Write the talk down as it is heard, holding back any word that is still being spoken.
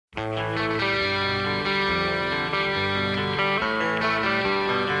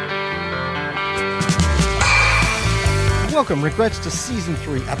Welcome, Regrets, to Season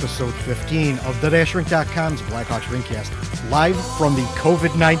 3, Episode 15 of the-rink.com's Blackhawks Rinkcast, live from the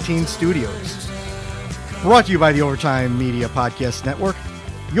COVID-19 studios. Brought to you by the Overtime Media Podcast Network,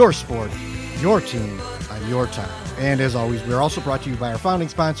 your sport, your team, on your time. And as always, we're also brought to you by our founding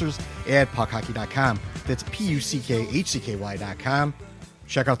sponsors at puckhockey.com. That's puckhcky.com.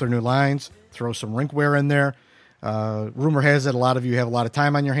 Check out their new lines, throw some rinkware in there. Rumor has it a lot of you have a lot of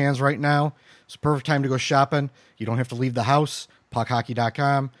time on your hands right now. It's a perfect time to go shopping. You don't have to leave the house.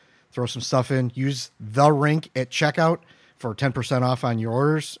 Puckhockey.com. Throw some stuff in. Use the rink at checkout for 10% off on your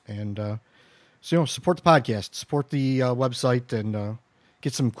orders. And support the podcast, support the website, and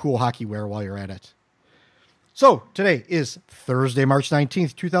get some cool hockey wear while you're at it. So today is Thursday, March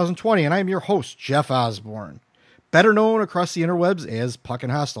 19th, 2020, and I'm your host, Jeff Osborne, better known across the interwebs as Puck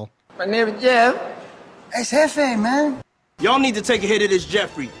and Hostile. My name is Jeff. It's Hefe, man. Y'all need to take a hit of this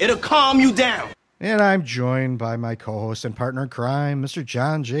Jeffrey. It'll calm you down. And I'm joined by my co-host and partner in crime, Mr.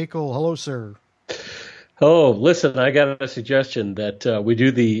 John Jekyll. Hello, sir. Oh, listen, I got a suggestion that we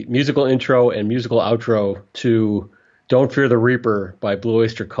do the musical intro and musical outro to Don't Fear the Reaper by Blue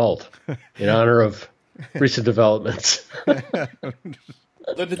Oyster Cult in honor of recent developments.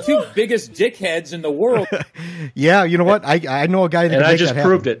 They're the two biggest dickheads in the world. Yeah, you know what? I know a guy that can make that happen. And I just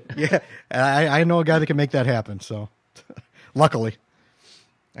proved it. Yeah, I know a guy that can make that happen, so luckily.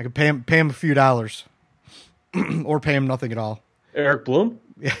 I could pay him a few dollars or pay him nothing at all. Eric Bloom?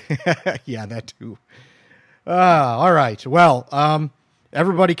 Yeah, that too. All right. Well,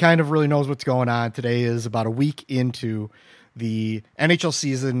 everybody kind of really knows what's going on. Today is about a week into the NHL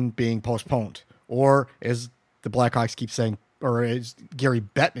season being postponed, or as the Blackhawks keep saying, or as Gary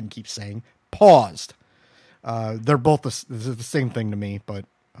Bettman keeps saying, paused. They're both the same thing to me, but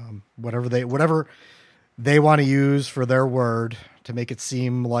whatever they want to use for their word to make it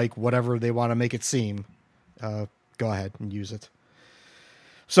seem like whatever they want to make it seem, go ahead and use it.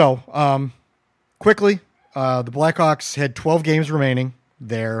 So, quickly, the Blackhawks had 12 games remaining.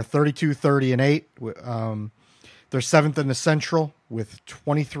 They're 32-30-8. They're seventh in the Central with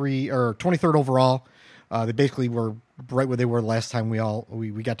 23rd overall. They basically were right where they were last time we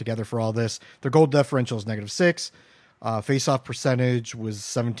got together for all this. Their goal differential is -6. Face-off percentage was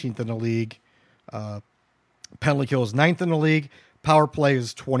 17th in the league. Penalty kill is 9th in the league. Power play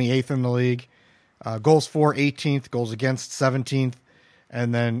is 28th in the league. Goals for 18th. Goals against 17th.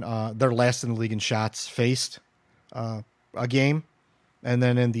 And then they're last in the league in shots faced a game. And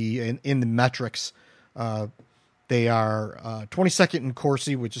then in the metrics, they are 22nd in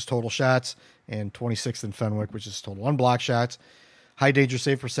Corsi, which is total shots, and 26th in Fenwick, which is total unblocked shots. High danger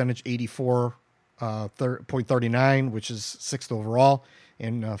save percentage 84.39, which is 6th overall,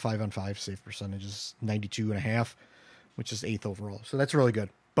 and 5-on-5 save percentage is 92.5, which is 8th overall. So that's really good.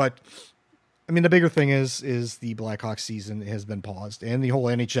 But I mean, the bigger thing is the Blackhawks season has been paused, and the whole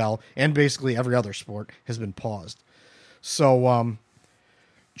NHL and basically every other sport has been paused. So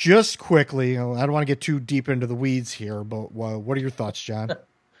just quickly, I don't want to get too deep into the weeds here, but what are your thoughts, John?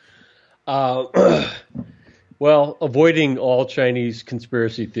 Well, avoiding all Chinese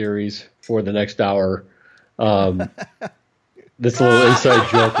conspiracy theories for the next hour. This little inside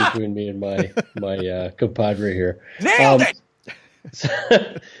joke between me and my compadre here. Nailed it!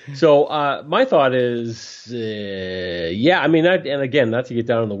 So my thought is, I mean, and again, not to get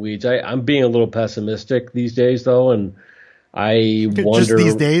down in the weeds, I'm being a little pessimistic these days, though, and I wonder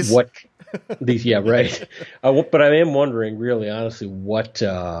these days? what these, yeah, right. But I am wondering, really, honestly, what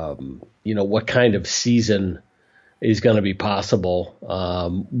kind of season is going to be possible,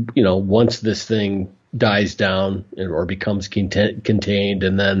 once this thing dies down or becomes contained,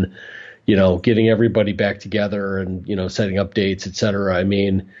 and then, getting everybody back together and, setting up dates, et cetera. I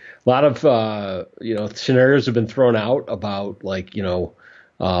mean, a lot of, scenarios have been thrown out about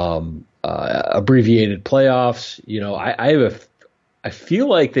abbreviated playoffs. I feel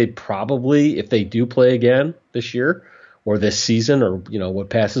like they'd probably, if they do play again this year or this season, or, what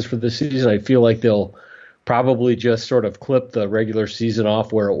passes for this season, I feel like they'll probably just sort of clip the regular season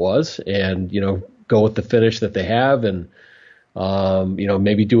off where it was and, go with the finish that they have and,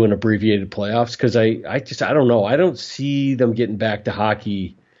 maybe do an abbreviated playoffs. Cause I don't know. I don't see them getting back to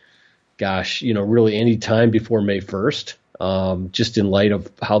hockey, really any time before May 1st. Just in light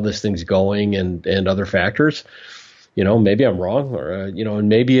of how this thing's going and other factors, maybe I'm wrong or, and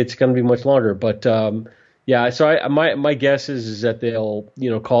maybe it's going to be much longer, but, so my guess is that they'll,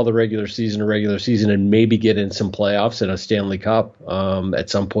 call the regular season and maybe get in some playoffs and a Stanley Cup, at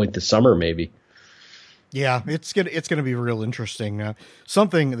some point this summer, maybe. Yeah, it's gonna be real interesting.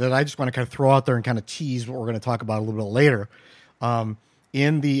 Something that I just want to kind of throw out there and kind of tease what we're going to talk about a little bit later.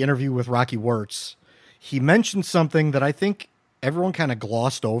 In the interview with Rocky Wirtz, he mentioned something that I think everyone kind of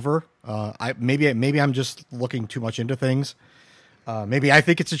glossed over. Maybe I'm just looking too much into things. Maybe I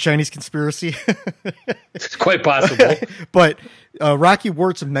think it's a Chinese conspiracy. It's quite possible. But Rocky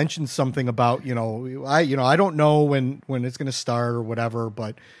Wirtz mentioned something about, I don't know when it's going to start or whatever,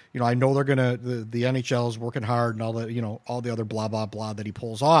 but I know they're going to, the NHL is working hard and all that, all the other blah, blah, blah that he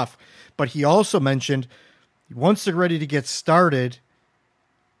pulls off. But he also mentioned once they're ready to get started,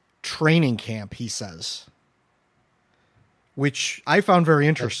 training camp, he says, which I found very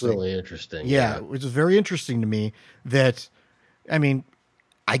interesting. That's really interesting. Yeah, which is very interesting to me that, I mean,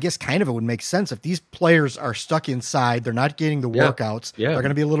 I guess kind of it would make sense if these players are stuck inside, they're not getting the workouts, they're going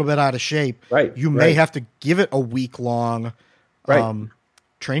to be a little bit out of shape. Right. You may have to give it a week long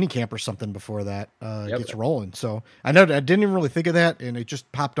training camp or something before that gets rolling. So I didn't even really think of that, and it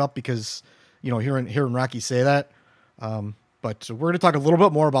just popped up because hearing Rocky say that. But we're going to talk a little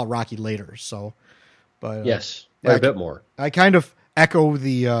bit more about Rocky later. So, but yes, a bit more. I kind of echo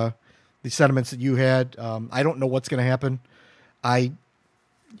the sentiments that you had. I don't know what's going to happen.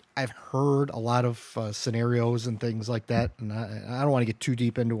 I've heard a lot of scenarios and things like that, and I don't want to get too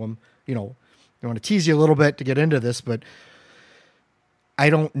deep into them. I want to tease you a little bit to get into this, but I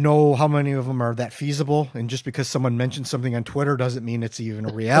don't know how many of them are that feasible. And just because someone mentioned something on Twitter doesn't mean it's even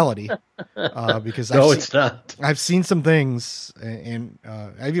a reality. Because it's not. I've seen some things, and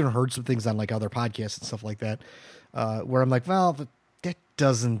I've even heard some things on like other podcasts and stuff like that, where I'm like, well, that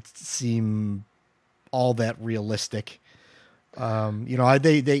doesn't seem all that realistic.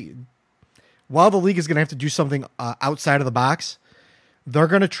 They while the league is going to have to do something outside of the box, they're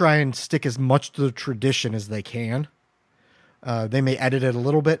going to try and stick as much to the tradition as they can. They may edit it a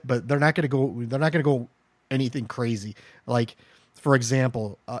little bit, but they're not going to go anything crazy. Like, for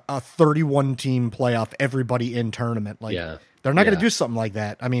example, a 31 team playoff, everybody in tournament. They're not going to do something like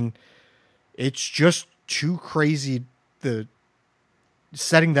that. I mean, it's just too crazy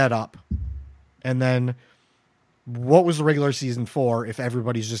setting that up. And then what was the regular season for if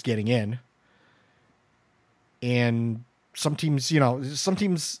everybody's just getting in? And some teams,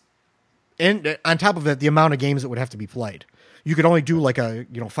 and on top of it, the amount of games that would have to be played. You could only do like a,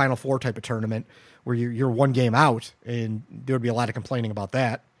 Final Four type of tournament where you're one game out, and there would be a lot of complaining about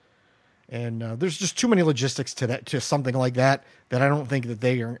that. And there's just too many logistics to something like that I don't think that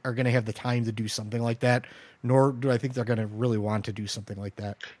they are going to have the time to do something like that, nor do I think they're going to really want to do something like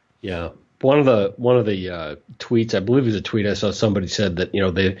that. Yeah. One of the tweets, I believe it was a tweet I saw, somebody said that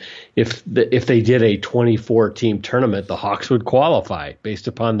if they did a 24 team tournament, the Hawks would qualify based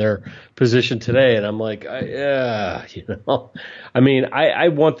upon their position today. And I'm like, I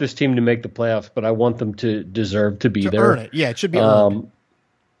want this team to make the playoffs, but I want them to deserve to be there. Earn it. Yeah, it should be earned.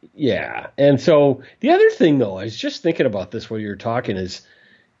 Yeah, and so the other thing though, I was just thinking about this while you were talking is,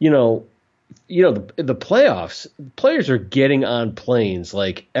 the playoffs, players are getting on planes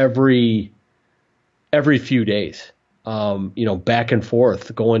like every few days, back and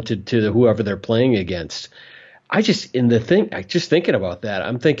forth going to whoever they're playing against. Just thinking about that,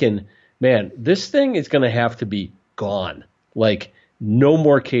 I'm thinking, man, this thing is going to have to be gone. Like no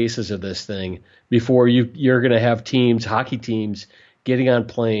more cases of this thing before you're going to have hockey teams getting on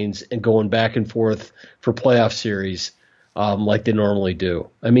planes and going back and forth for playoff series. Like they normally do.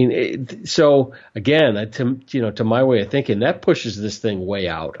 I mean, so again, to my way of thinking, that pushes this thing way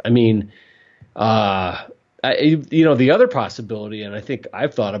out. I mean, the other possibility, and I think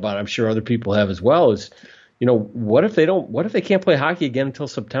I've thought about it, I'm sure other people have as well, is, what if they can't play hockey again until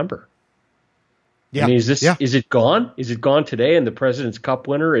September? Yeah. I mean, is it gone? Is it gone today? And the President's Cup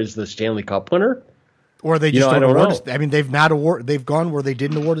winner is the Stanley Cup winner? Or they just don't award it. I mean, they've gone where they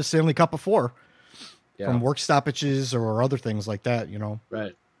didn't award the Stanley Cup before. From work stoppages or other things like that,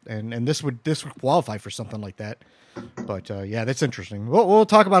 Right. And this would qualify for something like that. But that's interesting. We'll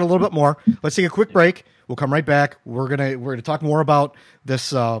talk about it a little bit more. Let's take a quick break. We'll come right back. We're gonna talk more about this,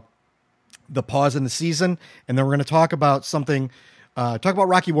 the pause in the season, and then we're gonna talk about something. Talk about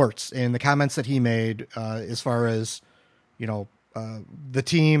Rocky Wirtz and the comments that he made as far as the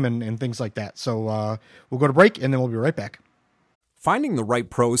team and things like that. So we'll go to break, and then we'll be right back. Finding the right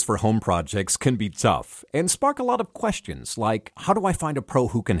pros for home projects can be tough and spark a lot of questions like, how do I find a pro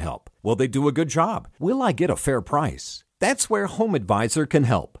who can help? Will they do a good job? Will I get a fair price? That's where Home Advisor can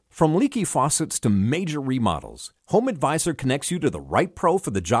help. From leaky faucets to major remodels, Home Advisor connects you to the right pro for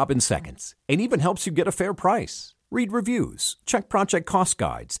the job in seconds and even helps you get a fair price. Read reviews, check project cost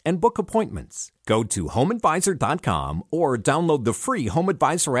guides, and book appointments. Go to homeadvisor.com or download the free Home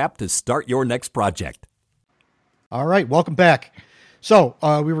Advisor app to start your next project. All right, welcome back. So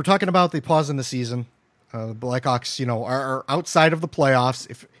we were talking about the pause in the season. The Blackhawks, are outside of the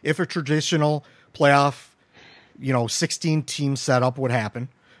playoffs. If a traditional playoff, 16-team setup would happen,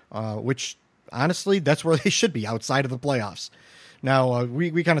 which honestly, that's where they should be, outside of the playoffs. Now,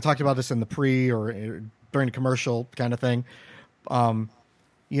 we kind of talked about this in the or during the commercial kind of thing.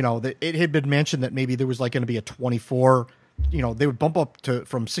 That it had been mentioned that maybe there was like going to be a 24. They would bump up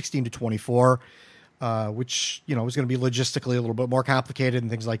from 16 to 24. Which, was going to be logistically a little bit more complicated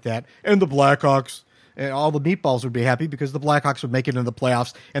and things like that. And the Blackhawks and all the meatballs would be happy because the Blackhawks would make it into the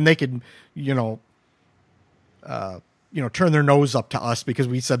playoffs and they could, turn their nose up to us because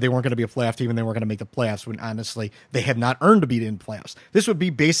we said they weren't going to be a playoff team and they weren't going to make the playoffs when honestly they have not earned to be in playoffs. This would be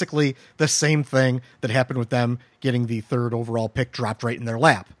basically the same thing that happened with them getting the 3rd overall pick dropped right in their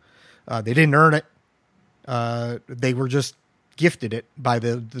lap. They didn't earn it. They were just gifted it by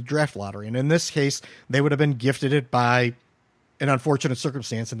the draft lottery. And in this case, they would have been gifted it by an unfortunate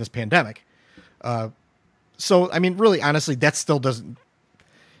circumstance in this pandemic. So, I mean, really, honestly, that still doesn't,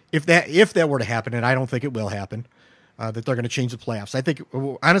 if that were to happen, and I don't think it will happen, that they're going to change the playoffs. I think,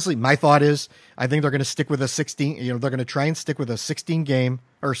 honestly, my thought is, I think they're going to stick with a 16, they're going to try and stick with a 16 game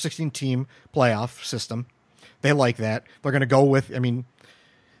or 16 team playoff system. They like that. They're going to go with,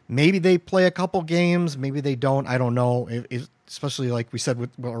 maybe they play a couple games, maybe they don't. I don't know. Especially like we said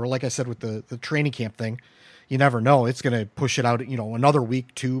like I said with the training camp thing, you never know. It's going to push it out, another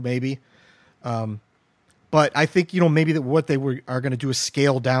week, 2 maybe. But I think maybe that what they are going to do is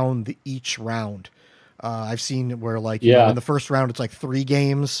scale down each round. I've seen where in the first round it's like 3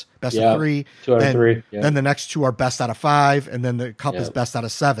 games, best of 3. 2 out of 3. Yeah. Then the next 2 are best out of 5, and then the cup is best out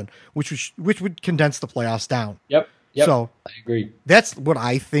of 7, which would condense the playoffs down. Yep. So I agree. That's what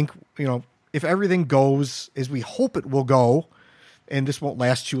I think. If everything goes as we hope it will go, and this won't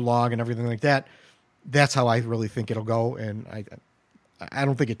last too long and everything like that, that's how I really think it'll go. And I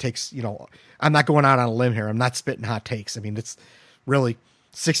don't think it takes. I'm not going out on a limb here. I'm not spitting hot takes. I mean, it's really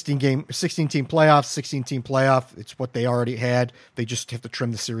 16 team playoffs, 16 team playoff. It's what they already had. They just have to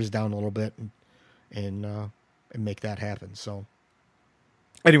trim the series down a little bit and make that happen. So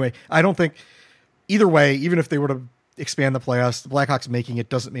anyway, I don't think either way, even if they were to expand the playoffs, the Blackhawks making it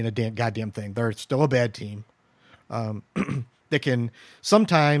doesn't mean a goddamn thing. They're still a bad team. They can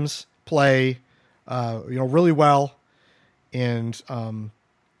sometimes play, really well and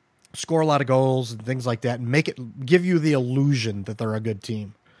score a lot of goals and things like that, and give you the illusion that they're a good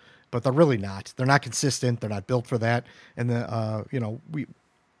team, but they're really not. They're not consistent. They're not built for that. And they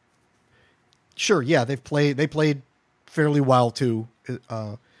played fairly well too.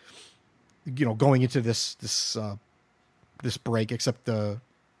 Going into this break, except a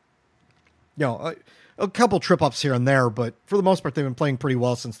couple trip ups here and there, but for the most part, they've been playing pretty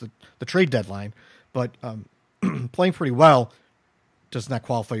well since the trade deadline. But playing pretty well does not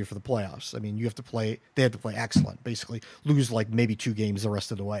qualify you for the playoffs. I mean, they have to play excellent, basically lose like maybe 2 games the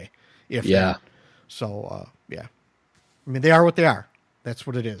rest of the way. So, I mean, they are what they are. That's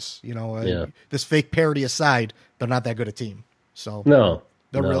what it is. This fake parity aside, they're not that good a team. So no.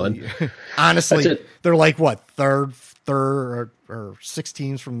 They're really, honestly, they're like what, third or 6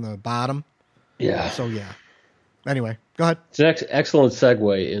 teams from the bottom. Yeah. So yeah. Anyway, go ahead. It's an excellent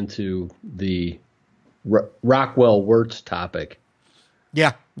segue into the Rockwell Wirtz topic.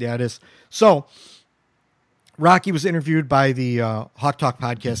 Yeah, it is. So Rocky was interviewed by the Hawk Talk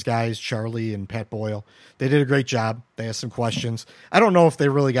podcast guys, Charlie and Pat Boyle. They did a great job. They asked some questions. I don't know if they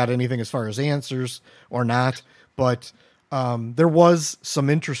really got anything as far as answers or not, but there was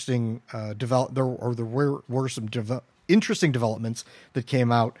some interesting interesting developments that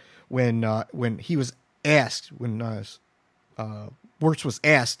came out when he was asked, when Wirtz was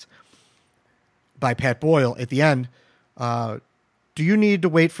asked by Pat Boyle at the end, do you need to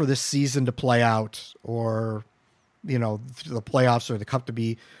wait for this season to play out, or the playoffs or the cup to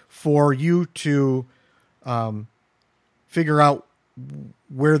be, for you to figure out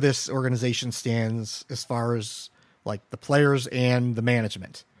where this organization stands as far as like the players and the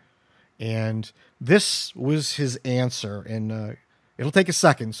management? And this was his answer, and it'll take a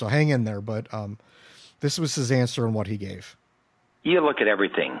second, so hang in there. But this was his answer and what he gave. You look at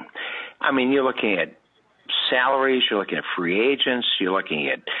everything. I mean, you're looking at salaries, you're looking at free agents, you're looking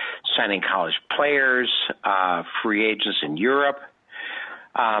at signing college players, free agents in Europe.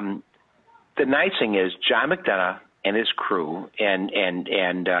 The nice thing is John McDonough and his crew and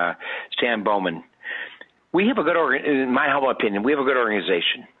Stan Bowman, we have a good in my humble opinion, we have a good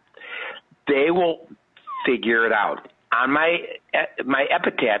organization. They will figure it out. On my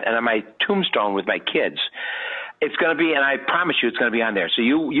epitaph and on my tombstone with my kids, It's going to be, and I promise you, it's going to be on there. So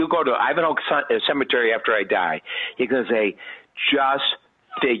you go to Ivanhoe Cemetery after I die. You're going to say, just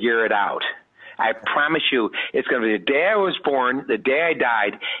figure it out. I promise you, it's going to be the day I was born, the day I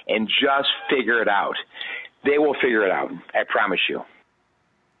died, and just figure it out. They will figure it out. I promise you.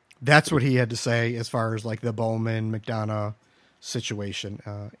 That's what he had to say as far as like the Bowman McDonough situation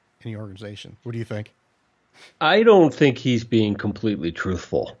in the organization. What do you think? I don't think he's being completely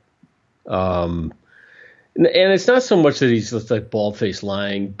truthful. And it's not so much that he's just like bald-faced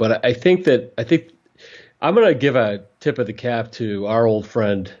lying, but I think I'm going to give a tip of the cap to our old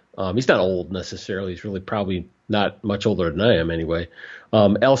friend. He's not old necessarily. He's really probably not much older than I am anyway.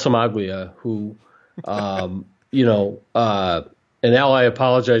 Al Samaglia, who, and Al, I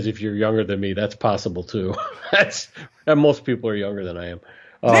apologize if you're younger than me. That's possible too. Most people are younger than I am.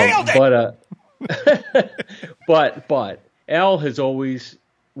 But Al has always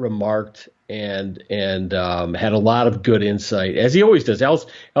remarked and had a lot of good insight, as he always does. Al's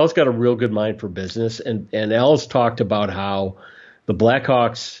got a real good mind for business, and Al's talked about how the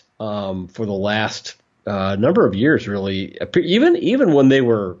Blackhawks for the last number of years, really, even when they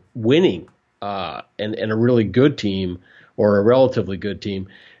were winning and a really good team or a relatively good team,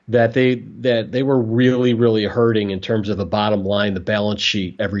 that they were really, really hurting in terms of the bottom line, the balance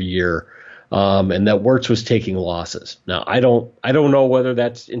sheet every year. And that Wirtz was taking losses. Now, I don't know whether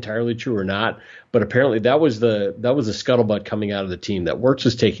that's entirely true or not, but apparently that was the scuttlebutt coming out of the team, that Wirtz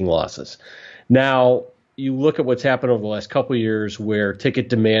was taking losses. Now, you look at what's happened over the last couple of years, where ticket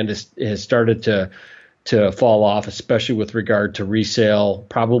demand has started to fall off, especially with regard to resale,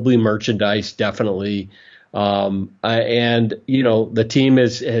 probably merchandise, definitely. And the team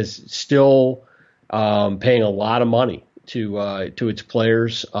is still paying a lot of money to its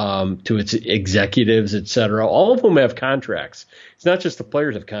players, to its executives, et cetera, all of whom have contracts. It's not just the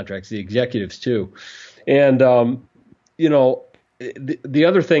players have contracts, the executives too. And, the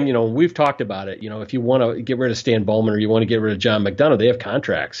other thing, we've talked about it, if you want to get rid of Stan Bowman or you want to get rid of John McDonough, they have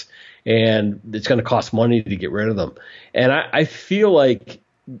contracts and it's going to cost money to get rid of them. And I feel like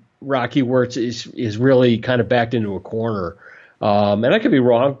Rocky Wirtz is really kind of backed into a corner. And I could be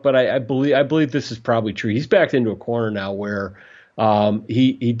wrong, but I believe this is probably true. He's backed into a corner now where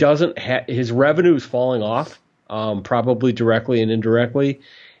he doesn't his revenue is falling off, probably directly and indirectly,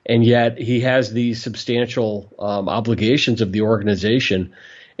 and yet he has these substantial obligations of the organization.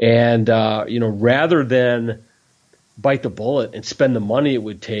 And rather than bite the bullet and spend the money it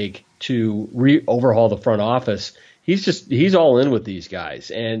would take to overhaul the front office, he's all in with these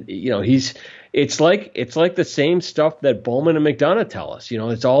guys, and it's like the same stuff that Bowman and McDonough tell us.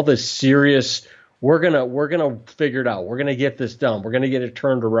 It's all this serious. We're gonna figure it out. We're gonna get this done. We're gonna get it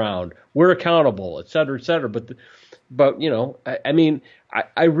turned around. We're accountable, et cetera, et cetera. But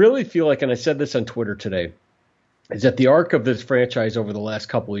I really feel like, and I said this on Twitter today, is that the arc of this franchise over the last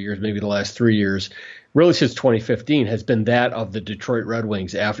couple of years, maybe the last 3 years, really since 2015, has been that of the Detroit Red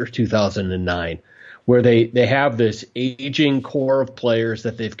Wings after 2009. Where they have this aging core of players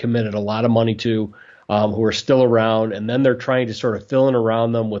that they've committed a lot of money to, who are still around, and then they're trying to sort of fill in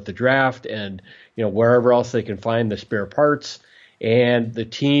around them with the draft and wherever else they can find the spare parts, and the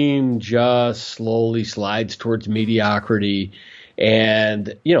team just slowly slides towards mediocrity.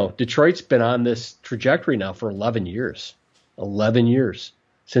 And Detroit's been on this trajectory now for 11 years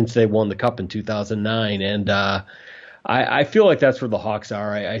since they won the Cup in 2009, and I feel like that's where the Hawks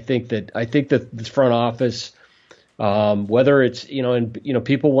are. I think that this front office, whether it's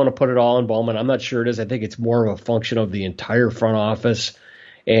people want to put it all in Bowman, I'm not sure it is. I think it's more of a function of the entire front office,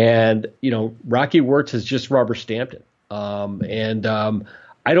 and Rocky Wirtz has just rubber stamped it, and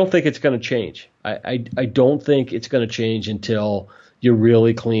I don't think it's going to change. I don't think it's going to change until you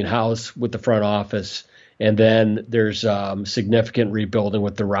really clean house with the front office, and then there's significant rebuilding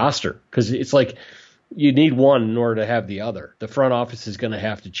with the roster, because it's like, you need one in order to have the other. The front office is going to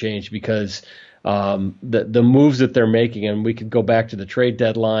have to change because the moves that they're making, and we could go back to the trade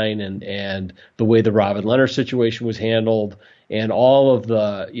deadline and the way the Robin Leonard situation was handled, and all of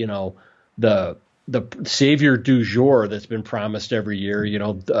the savior du jour that's been promised every year,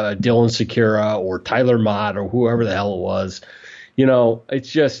 Dylan Sikura or Tyler Mott or whoever the hell it was. I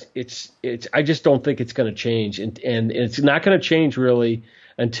just don't think it's going to change, and it's not going to change really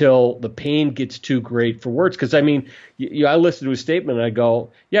until the pain gets too great for Wirtz. Because, I listened to his statement and I go,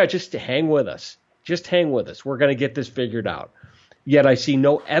 yeah, just hang with us. Just hang with us. We're going to get this figured out. Yet I see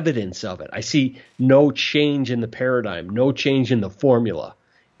no evidence of it. I see no change in the paradigm, no change in the formula.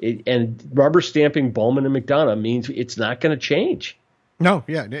 And rubber stamping Bowman and McDonough means it's not going to change. No,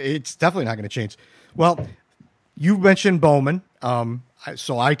 yeah, it's definitely not going to change. Well, you mentioned Bowman.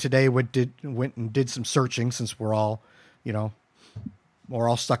 So I today went and did some searching, since we're all, we're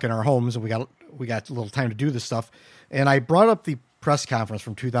all stuck in our homes and we got a little time to do this stuff. And I brought up the press conference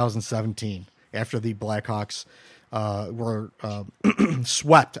from 2017 after the Blackhawks were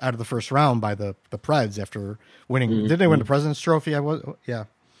swept out of the first round by the Preds after winning. Mm-hmm. Didn't they win the President's Trophy?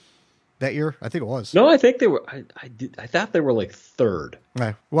 That year, I think it was. No, I think they were. I thought they were like third.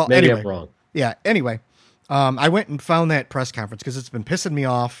 Right. Well, maybe anyway, I'm wrong. Yeah. Anyway, I went and found that press conference because it's been pissing me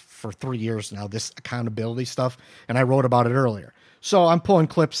off for 3 years now, this accountability stuff, and I wrote about it earlier. So I'm pulling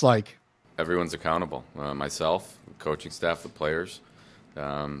clips like, everyone's accountable. Myself, the coaching staff, the players.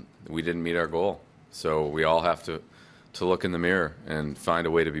 We didn't meet our goal, so we all have to look in the mirror and find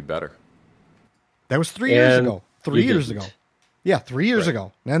a way to be better. That was 3 years ago. 3 years didn't. ago. Yeah, 3 years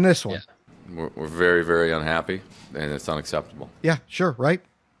ago. And this one. Yeah. We're very, very unhappy, and it's unacceptable. Yeah, sure, right?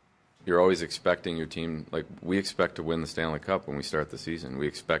 You're always expecting your team, like we expect to win the Stanley Cup when we start the season. We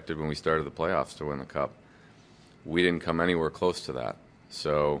expected when we started the playoffs to win the Cup. We didn't come anywhere close to that,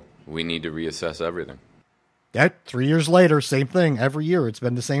 so we need to reassess everything. Yeah, 3 years later, same thing. Every year it's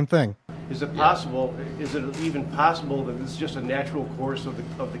been the same thing. Is it possible, is it even possible that this is just a natural course of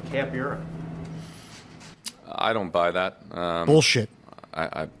the Cap era? I don't buy that. Bullshit.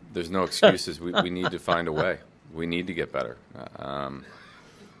 There's no excuses. We need to find a way. We need to get better.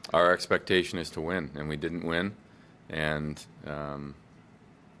 Our expectation is to win, and we didn't win. And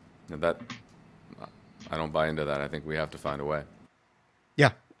that I don't buy into that. I think we have to find a way.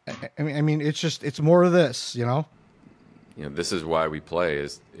 Yeah. I mean, it's more of this, This is why we play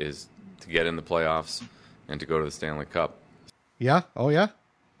is to get in the playoffs and to go to the Stanley Cup. Yeah. Oh, yeah.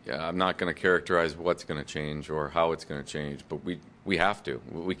 Yeah, I'm not going to characterize what's going to change or how it's going to change, but we have to.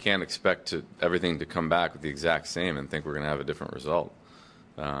 We can't expect everything to come back with the exact same and think we're going to have a different result.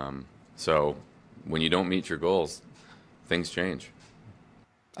 So when you don't meet your goals, things change.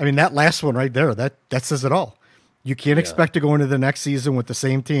 I mean, that last one right there, that says it all. You can't expect to go into the next season with the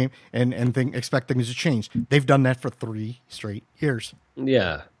same team and expect things to change. They've done that for 3 straight years.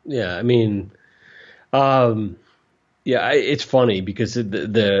 Yeah. I mean, it's funny because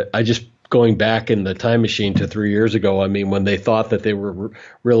I just going back in the time machine to 3 years ago. I mean, when they thought that they were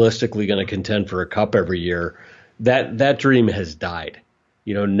realistically going to contend for a cup every year, that dream has died.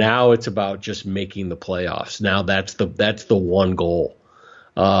 Now it's about just making the playoffs. Now that's the one goal.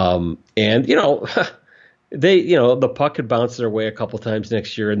 The puck could bounce their way a couple times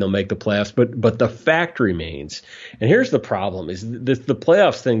next year and they'll make the playoffs. But the fact remains, and here's the problem: is the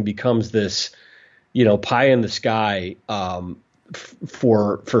playoffs thing becomes this, pie in the sky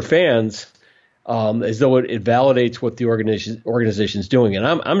for fans, as though it validates what the organization's doing. And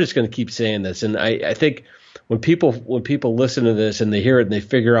I'm just going to keep saying this. And I think when people listen to this and they hear it and they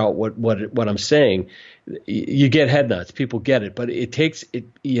figure out what I'm saying, you get head nuts. People get it, but it takes it.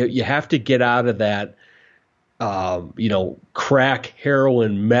 You have to get out of that. Crack,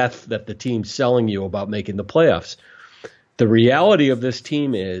 heroin, meth that the team's selling you about making the playoffs. The reality of this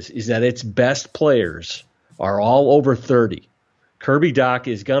team is that its best players are all over 30. Kirby Dach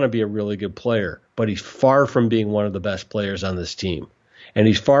is going to be a really good player, but he's far from being one of the best players on this team. And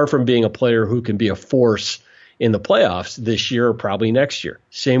he's far from being a player who can be a force in the playoffs this year or probably next year.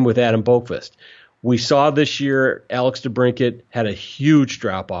 Same with Adam Boqvist. We saw this year Alex DeBrincat had a huge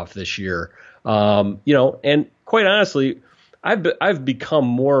drop-off this year. And quite honestly, I've become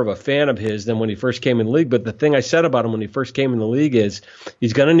more of a fan of his than when he first came in the league. But the thing I said about him when he first came in the league is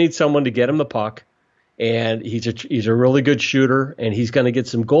he's going to need someone to get him the puck, and he's a really good shooter, and he's going to get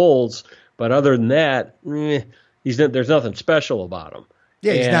some goals. But other than that, there's nothing special about him.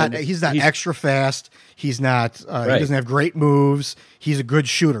 Yeah, he's not extra fast. He's not. Right. He doesn't have great moves. He's a good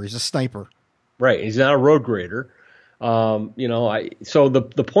shooter. He's a sniper. Right. He's not a road grader. So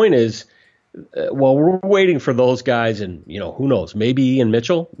the point is, we're waiting for those guys, and who knows? Maybe Ian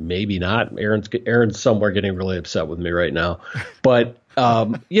Mitchell, maybe not. Aaron's somewhere getting really upset with me right now, but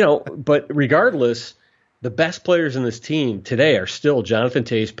but regardless, the best players in this team today are still Jonathan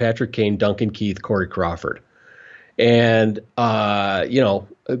Toews, Patrick Kane, Duncan Keith, Corey Crawford, and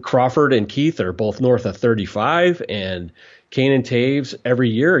Crawford and Keith are both north of 35, and Kane and Toews every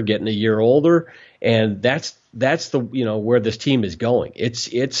year are getting a year older, and that's the where this team is going.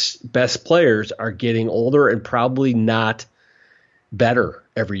 Its best players are getting older and probably not better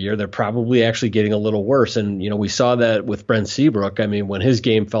every year. They're probably actually getting a little worse. And we saw that with Brent Seabrook. I mean, when his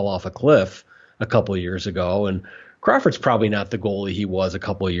game fell off a cliff a couple of years ago, and Crawford's probably not the goalie he was a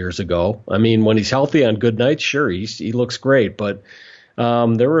couple of years ago. I mean, when he's healthy on good nights, sure, he looks great, but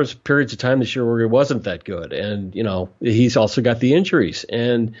there was periods of time this year where he wasn't that good, and he's also got the injuries.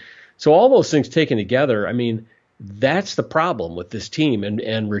 And so all those things taken together, I mean, That's the problem with this team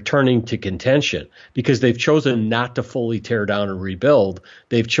and returning to contention, because they've chosen not to fully tear down and rebuild.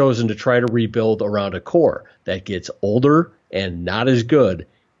 They've chosen to try to rebuild around a core that gets older and not as good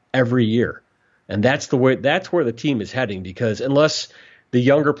every year. And that's where the team is heading, because unless the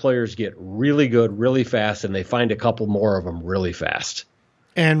younger players get really good really fast and they find a couple more of them really fast.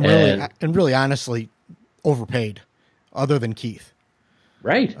 And really honestly overpaid, other than Keith.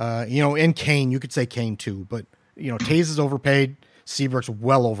 Right. And Kane, you could say Kane too, but Taze is overpaid. Seabrook's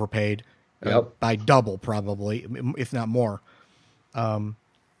well overpaid by double, probably, if not more.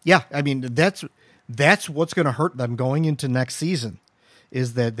 Yeah, I mean, that's what's going to hurt them going into next season,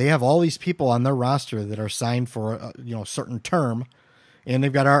 is that they have all these people on their roster that are signed for a certain term, and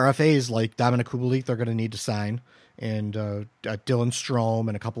they've got RFAs like Dominic Kubalik they're going to need to sign, and Dylan Strome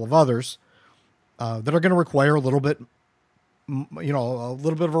and a couple of others that are going to require a little bit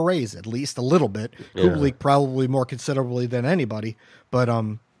of a raise, at least a little bit. Yeah. Kubalik probably more considerably than anybody, but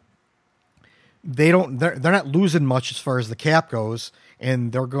they're not losing much as far as the cap goes,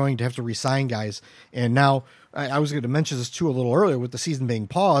 and they're going to have to re-sign guys. And now I was going to mention this too a little earlier with the season being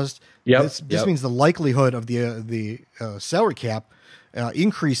paused. This means the likelihood of the salary cap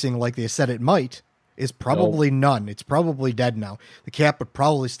increasing like they said it might is probably none. It's probably dead now. The cap would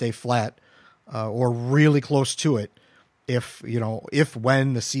probably stay flat or really close to it if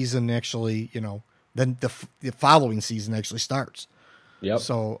when the season actually, then the following season actually starts. Yep.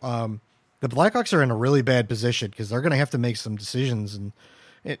 So the Blackhawks are in a really bad position because they're going to have to make some decisions. And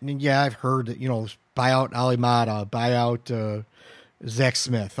I've heard that, buy out Ali Mata, buy out Zach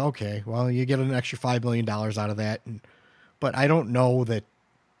Smith. Okay, well, you get an extra $5 million out of that. But I don't know that.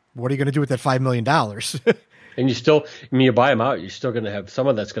 What are you going to do with that $5 million? And you buy them out, you're still going to have some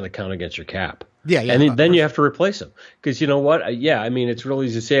of that's going to count against your cap. Yeah. And then you have to replace them. Because you know what? It's really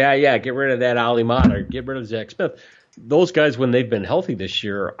easy to say, get rid of that Ali Mata or get rid of Zach Smith. Those guys, when they've been healthy this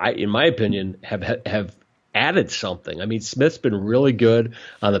year, in my opinion, have added something. I mean, Smith's been really good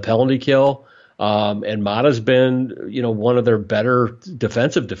on the penalty kill. And Mata's been, one of their better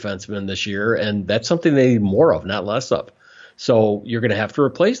defensive defensemen this year. And that's something they need more of, not less of. So you're going to have to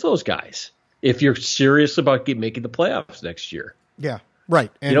replace those guys if you're serious about making the playoffs next year. Yeah, right.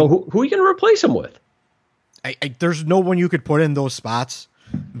 And who are you going to replace them with? There's no one you could put in those spots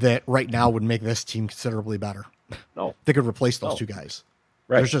that right now would make this team considerably better. No, they could replace those two guys.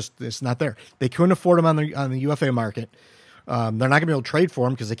 Right. It's not there. They couldn't afford them on the UFA market. They're not going to be able to trade for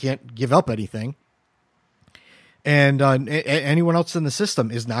them because they can't give up anything. And anyone else in the system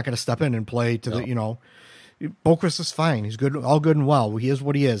is not going to step in and play to the Boquist is fine. He's good, all good and well. He is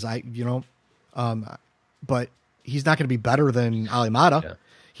what he is. But he's not going to be better than Ali Mata.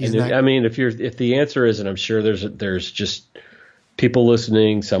 Yeah. If the answer is, and I'm sure there's just people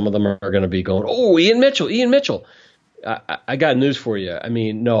listening, some of them are going to be going, "Oh, Ian Mitchell." I got news for you. I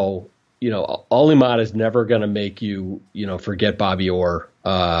mean, no, Ali Mata is never going to make you, forget Bobby Orr,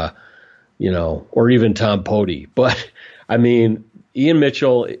 or even Tom Poti. But I mean, Ian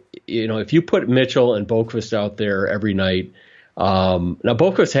Mitchell. If you put Mitchell and Boquist out there every night, now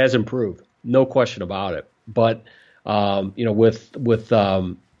Boquist has improved, no question about it. But with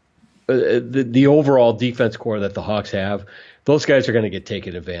the overall defense core that the Hawks have, those guys are going to get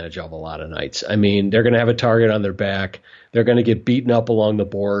taken advantage of a lot of nights. I mean, they're going to have a target on their back. They're going to get beaten up along the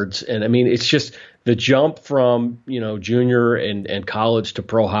boards, and I mean, it's just the jump from junior and college to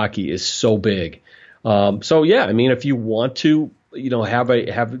pro hockey is so big. If you want to. Have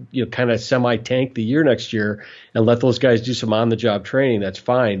kind of semi-tank the year next year and let those guys do some on-the-job training, that's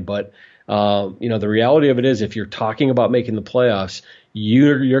fine. But, the reality of it is if you're talking about making the playoffs,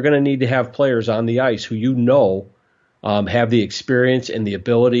 you're going to need to have players on the ice who have the experience and the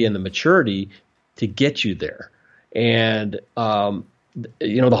ability and the maturity to get you there. And, the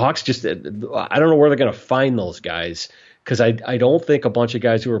Hawks just – I don't know where they're going to find those guys because I don't think a bunch of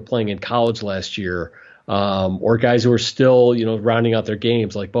guys who were playing in college last year – or guys who are still, rounding out their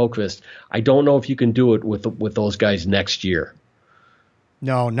games like Boquist. I don't know if you can do it with those guys next year.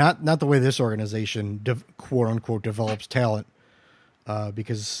 No, not the way this organization, quote unquote, develops talent,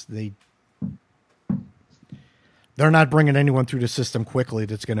 because they're not bringing anyone through the system quickly.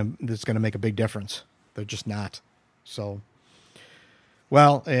 That's gonna make a big difference. They're just not. So,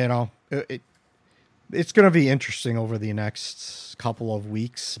 well, it's gonna be interesting over the next couple of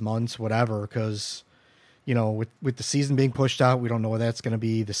weeks, months, whatever, because. With the season being pushed out, we don't know what that's going to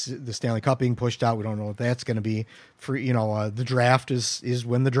be. The Stanley Cup being pushed out, we don't know what that's going to be. The draft is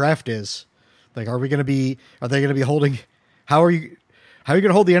when the draft is. Like, are they going to be holding? How are you going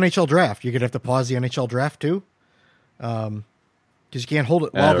to hold the NHL draft? You're going to have to pause the NHL draft too. because you can't hold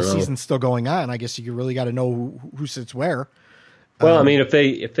it while the season's still going on. I guess you really got to know who sits where. Well, I mean, if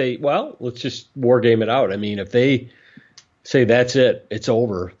they let's just war game it out. I mean, if they say that's it, it's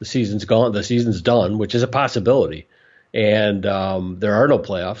over, the season's gone, the season's done, which is a possibility, and there are no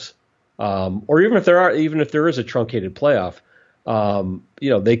playoffs, or even if there is a truncated playoff,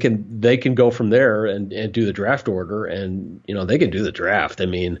 they can go from there and do the draft order, and they can do the draft. I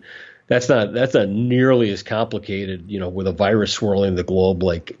mean, that's not nearly as complicated, with a virus swirling the globe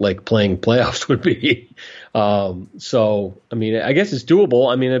like playing playoffs would be. So I mean, I guess it's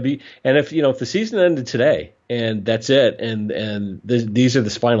doable. I mean, if the season ended today and that's it, and these are the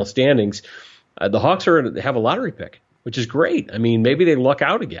final standings, the Hawks have a lottery pick, which is great. I mean, maybe they luck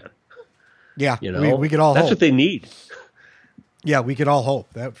out again. Yeah, we could all. That's hope. What they need. Yeah, we could all hope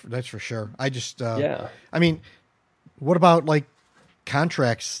that's for sure. I just yeah. I mean, what about like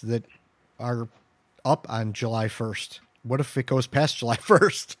contracts that are up on July 1st? What if it goes past July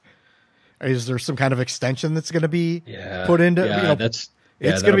 1st? Is there some kind of extension that's going to be put into? Yeah,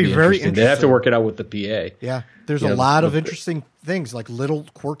 it's going to be very interesting. They have to work it out with the PA. Yeah, there's a lot of interesting things, like little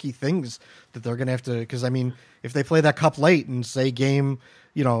quirky things that they're going to have to. Because I mean, if they play that cup late and say game,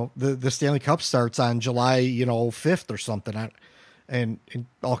 the Stanley Cup starts on July 5th or something, and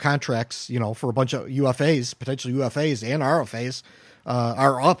all contracts, for a bunch of UFAs, potential UFAs and RFAs,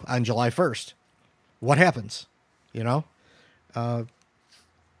 are up on July 1st. What happens? The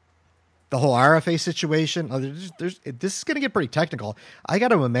whole RFA situation. This is going to get pretty technical. I got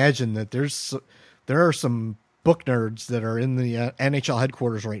to imagine that there are some book nerds that are in the NHL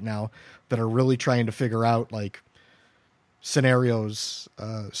headquarters right now that are really trying to figure out like scenarios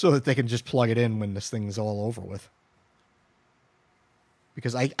so that they can just plug it in when this thing's all over with.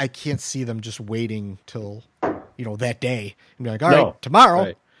 Because I can't see them just waiting till that day and be like, all right,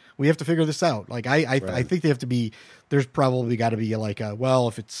 tomorrow we have to figure this out. Like I think they have to be. There's probably got to be like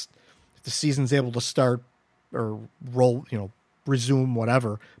if the season's able to start or roll, resume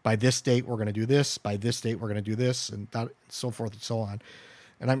whatever, by this date, we're going to do this, by this date, we're going to do this, and that, so forth and so on.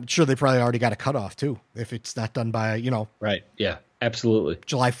 And I'm sure they probably already got a cutoff too. If it's not done by, right. Yeah, absolutely.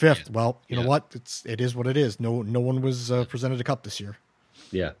 July 5th. Well, you know what? It is what it is. No one was presented a cup this year.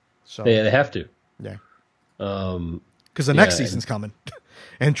 Yeah. So they have to. Yeah. Because the next season's coming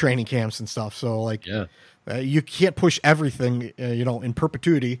and training camps and stuff. So like, you can't push everything, in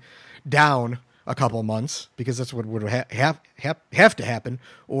perpetuity down a couple of months, because that's what would have to happen,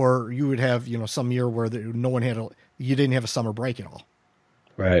 or you would have some year where you didn't have a summer break at all,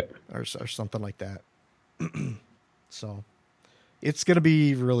 right, or something like that. So it's going to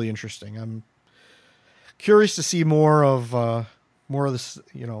be really interesting. I'm curious to see more of this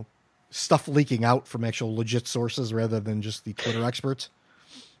stuff leaking out from actual legit sources rather than just the Twitter experts.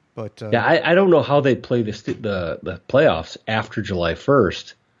 But I don't know how they play the playoffs after July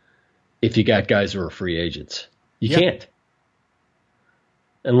 1st. If you got guys who are free agents, you can't,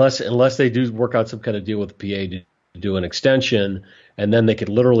 unless they do work out some kind of deal with the PA to do an extension, and then they could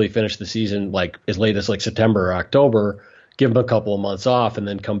literally finish the season like as late as like September or October, give them a couple of months off, and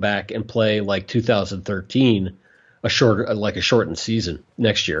then come back and play like 2013, a shortened season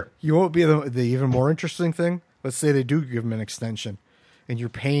next year. You won't be the even more interesting thing. Let's say they do give them an extension, and you're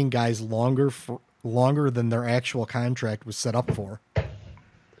paying guys longer than their actual contract was set up for.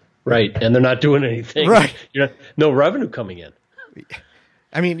 Right, and they're not doing anything. Right, no revenue coming in.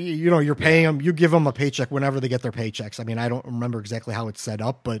 I mean, you're paying them. You give them a paycheck whenever they get their paychecks. I mean, I don't remember exactly how it's set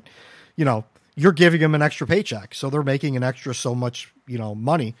up, but you're giving them an extra paycheck, so they're making an extra so much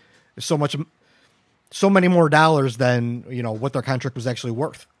money, so many more dollars than what their contract was actually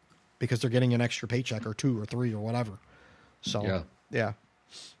worth, because they're getting an extra paycheck or 2 or 3 or whatever. So yeah.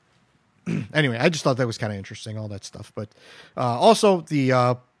 Anyway, I just thought that was kind of interesting, all that stuff. But also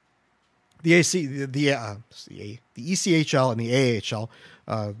the ECHL and the AHL,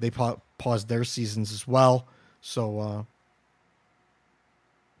 they paused their seasons as well. So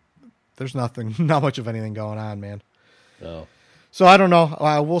there's not much of anything going on, man. No. So I don't know.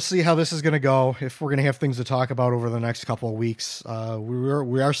 We'll see how this is going to go. If we're going to have things to talk about over the next couple of weeks,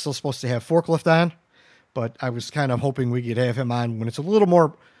 we are still supposed to have Forklift on, but I was kind of hoping we could have him on when it's a little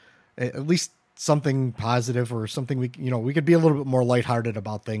more, at least something positive or something we could be a little bit more lighthearted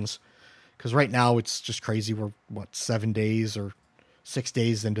about things. Because right now it's just crazy. We're 7 days or 6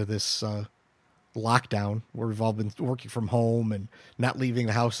 days into this lockdown, where we've all been working from home and not leaving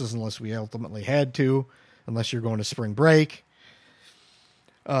the houses unless we ultimately had to, unless you're going to spring break.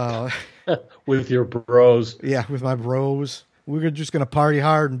 With your bros. Yeah, with my bros. We're just going to party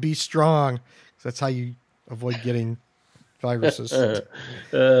hard and be strong. That's how you avoid getting viruses.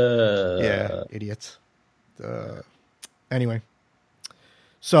 Yeah, idiots. Anyway.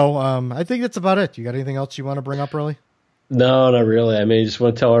 So I think that's about it. You got anything else you want to bring up, really? No, not really. I mean, I just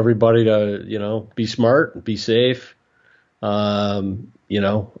want to tell everybody to, be smart, be safe. I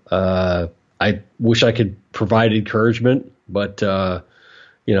wish I could provide encouragement, but, I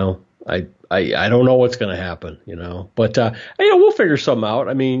don't know what's going to happen, but, we'll figure something out.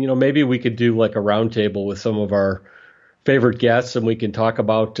 I mean, maybe we could do like a roundtable with some of our favorite guests and we can talk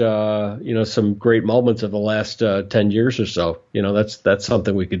about, some great moments of the last 10 years or so. That's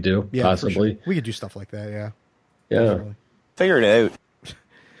something we could do, possibly. Sure. We could do stuff like that. Yeah. Yeah. Definitely. Figure it out.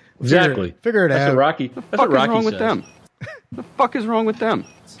 Exactly. Figure it out. That's what Rocky wrong says. with them? The fuck is wrong with them?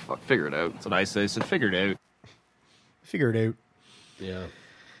 Fuck, figure it out. That's what I say. So figure it out. Figure it out. Yeah.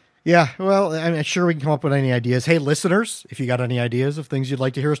 Yeah, well, I'm sure we can come up with any ideas. Hey, listeners, if you got any ideas of things you'd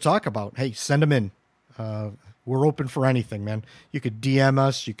like to hear us talk about, hey, send them in. We're open for anything, man. You could DM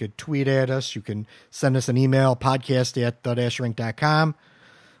us. You could tweet at us. You can send us an email, podcast@the-rink.com.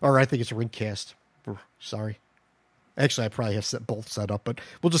 Or I think it's a Rinkcast. Sorry. Actually, I probably have both set up, but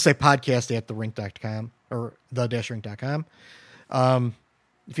we'll just say podcast@the-rink.com or the-rink.com.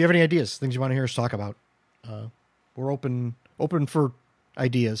 If you have any ideas, things you want to hear us talk about, we're open for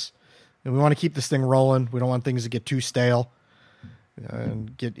ideas. And we want to keep this thing rolling. We don't want things to get too stale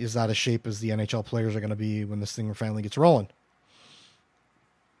and get as out of shape as the NHL players are going to be when this thing finally gets rolling.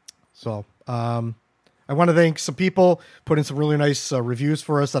 So I want to thank some people put in some really nice reviews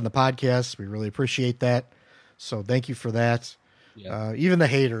for us on the podcast. We really appreciate that. So thank you for that. Yeah. Even the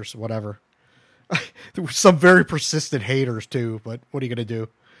haters, whatever. There were some very persistent haters too, but what are you going to do?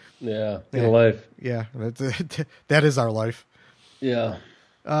 Yeah, in life. Yeah, that is our life. Yeah.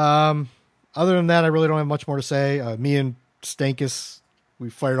 Other than that, I really don't have much more to say. Me and Stankus, we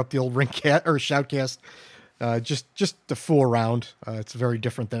fired up the old Shoutcast, just to fool around. It's very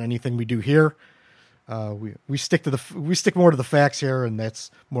different than anything we do here. We stick more to the facts here, and that's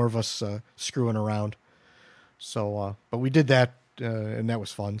more of us screwing around. So, but we did that, and that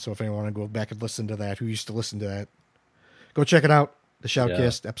was fun. So if anyone want to go back and listen to that, who used to listen to that, go check it out. The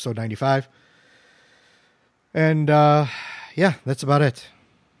Shoutcast, episode 95. And, that's about it.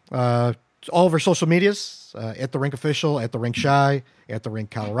 All of our social medias, at the Rink Official, at the Rink Shy, at the Rink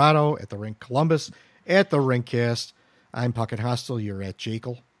Colorado, at the Rink Columbus, at the Rinkcast. I'm Puckett Hostile. You're at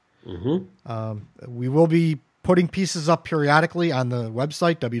Jekyll. Mm-hmm. We will be putting pieces up periodically on the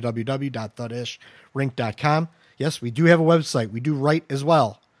website, www.the-rink.com. Yes, we do have a website. We do write as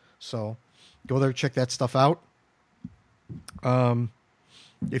well. So go there, check that stuff out.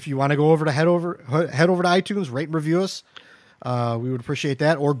 If you want to go over to head over to iTunes, rate and review us. We would appreciate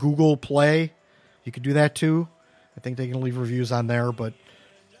that. Or Google Play. You could do that too. I think they can leave reviews on there, but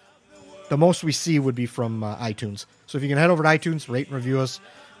the most we see would be from iTunes. So if you can head over to iTunes, rate and review us,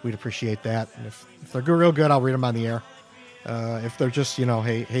 we'd appreciate that. And if they're real good, I'll read them on the air. If they're just,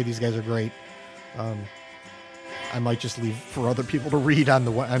 hey, these guys are great. I might just leave for other people to read on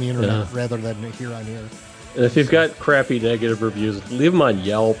the internet rather than here on here. And if you've got crappy negative reviews, leave them on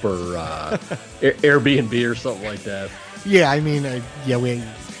Yelp or Airbnb or something like that. Yeah,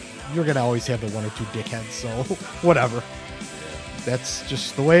 you're going to always have the one or two dickheads, so whatever. That's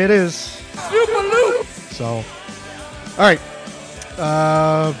just the way it is. So, all right.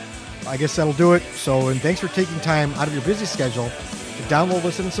 I guess that'll do it. So, and thanks for taking time out of your busy schedule to download,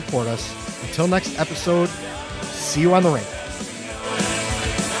 listen, and support us. Until next episode, see you on the rink.